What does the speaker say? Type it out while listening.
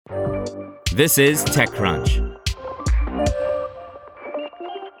This is TechCrunch.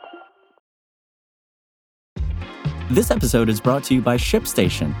 This episode is brought to you by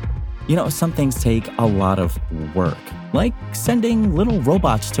ShipStation. You know, some things take a lot of work, like sending little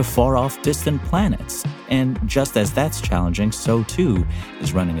robots to far-off distant planets. And just as that's challenging, so too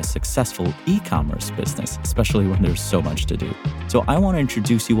is running a successful e-commerce business, especially when there's so much to do. So I want to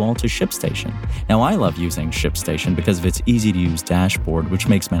introduce you all to ShipStation. Now, I love using ShipStation because of its easy-to-use dashboard, which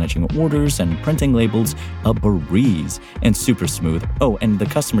makes managing orders and printing labels a breeze and super smooth. Oh, and the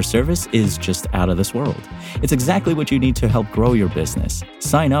customer service is just out of this world. It's exactly what you need to help grow your business.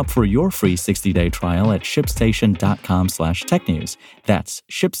 Sign up for your free 60-day trial at shipstation.com/technews. That's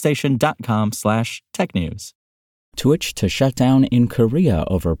shipstation.com/technews. Twitch to shut down in Korea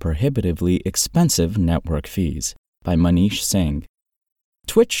over prohibitively expensive network fees, by Manish Singh.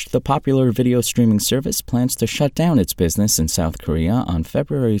 Twitch, the popular video streaming service, plans to shut down its business in South Korea on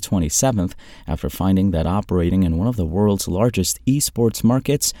February 27th after finding that operating in one of the world's largest esports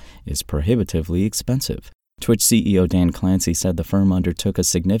markets is prohibitively expensive. Twitch CEO Dan Clancy said the firm undertook a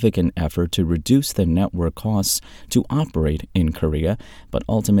significant effort to reduce the network costs to operate in Korea, but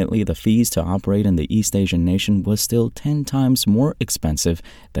ultimately the fees to operate in the East Asian nation was still 10 times more expensive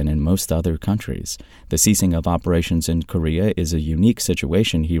than in most other countries. The ceasing of operations in Korea is a unique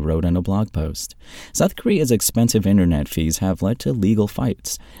situation, he wrote in a blog post. South Korea's expensive internet fees have led to legal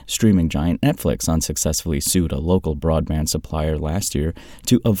fights. Streaming giant Netflix unsuccessfully sued a local broadband supplier last year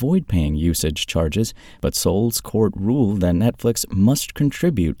to avoid paying usage charges, but Seoul's court ruled that Netflix must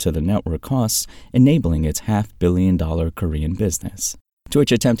contribute to the network costs, enabling its $500 million Korean business.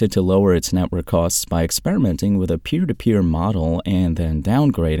 Twitch attempted to lower its network costs by experimenting with a peer-to-peer model and then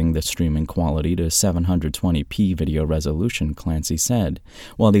downgrading the streaming quality to 720p video resolution, Clancy said.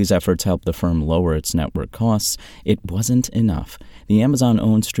 While these efforts helped the firm lower its network costs, it wasn't enough. The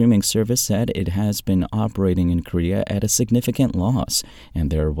Amazon-owned streaming service said it has been operating in Korea at a significant loss, and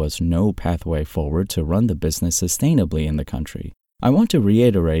there was no pathway forward to run the business sustainably in the country. I want to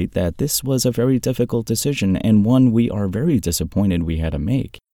reiterate that this was a very difficult decision and one we are very disappointed we had to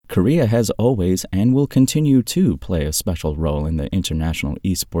make. Korea has always and will continue to play a special role in the international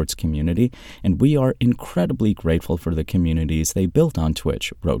esports community, and we are incredibly grateful for the communities they built on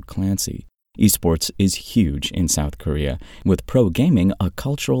Twitch, wrote Clancy. Esports is huge in South Korea, with pro gaming a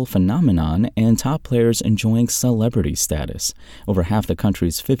cultural phenomenon and top players enjoying celebrity status. Over half the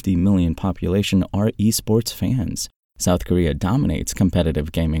country's 50 million population are esports fans. South Korea dominates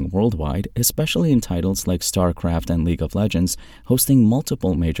competitive gaming worldwide, especially in titles like StarCraft and League of Legends, hosting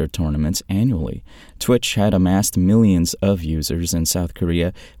multiple major tournaments annually. Twitch had amassed millions of users in South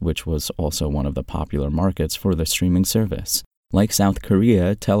Korea, which was also one of the popular markets for the streaming service. Like South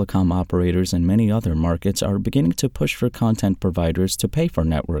Korea, telecom operators in many other markets are beginning to push for content providers to pay for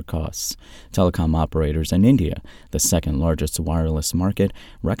network costs. Telecom operators in India, the second largest wireless market,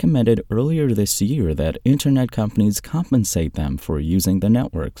 recommended earlier this year that internet companies compensate them for using the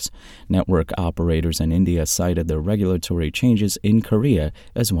networks. Network operators in India cited the regulatory changes in Korea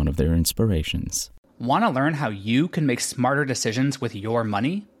as one of their inspirations. Want to learn how you can make smarter decisions with your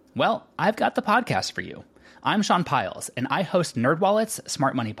money? Well, I've got the podcast for you. I'm Sean Piles, and I host NerdWallet's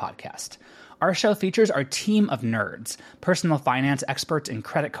Smart Money Podcast. Our show features our team of nerds, personal finance experts in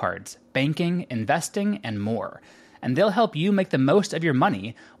credit cards, banking, investing, and more. And they'll help you make the most of your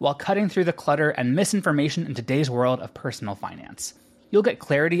money while cutting through the clutter and misinformation in today's world of personal finance. You'll get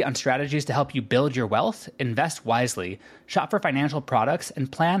clarity on strategies to help you build your wealth, invest wisely, shop for financial products,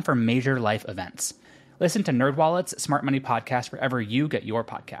 and plan for major life events. Listen to NerdWallet's Smart Money Podcast wherever you get your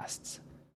podcasts.